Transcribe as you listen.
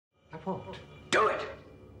fault. Do it!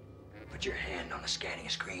 Put your hand on the scanning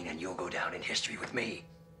screen and you'll go down in history with me.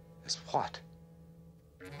 As what?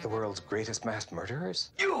 The world's greatest mass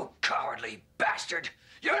murderers? You cowardly bastard!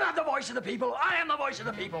 You're not the voice of the people. I am the voice of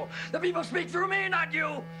the people. The people speak through me, not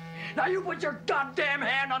you. Now you put your goddamn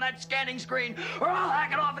hand on that scanning screen or I'll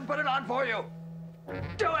hack it off and put it on for you.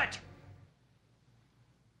 Do it!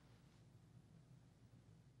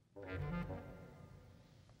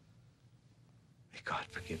 May God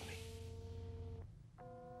forgive me.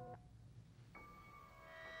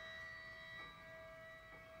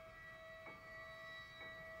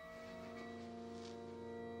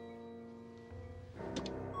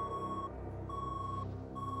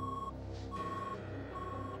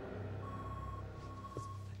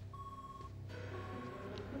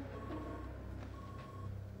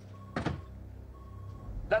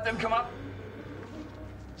 Let them come up.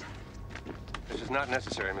 This is not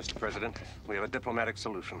necessary, Mr. President. We have a diplomatic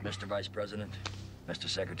solution. Mr. Vice President, Mr.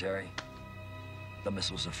 Secretary, the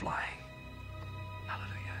missiles are flying.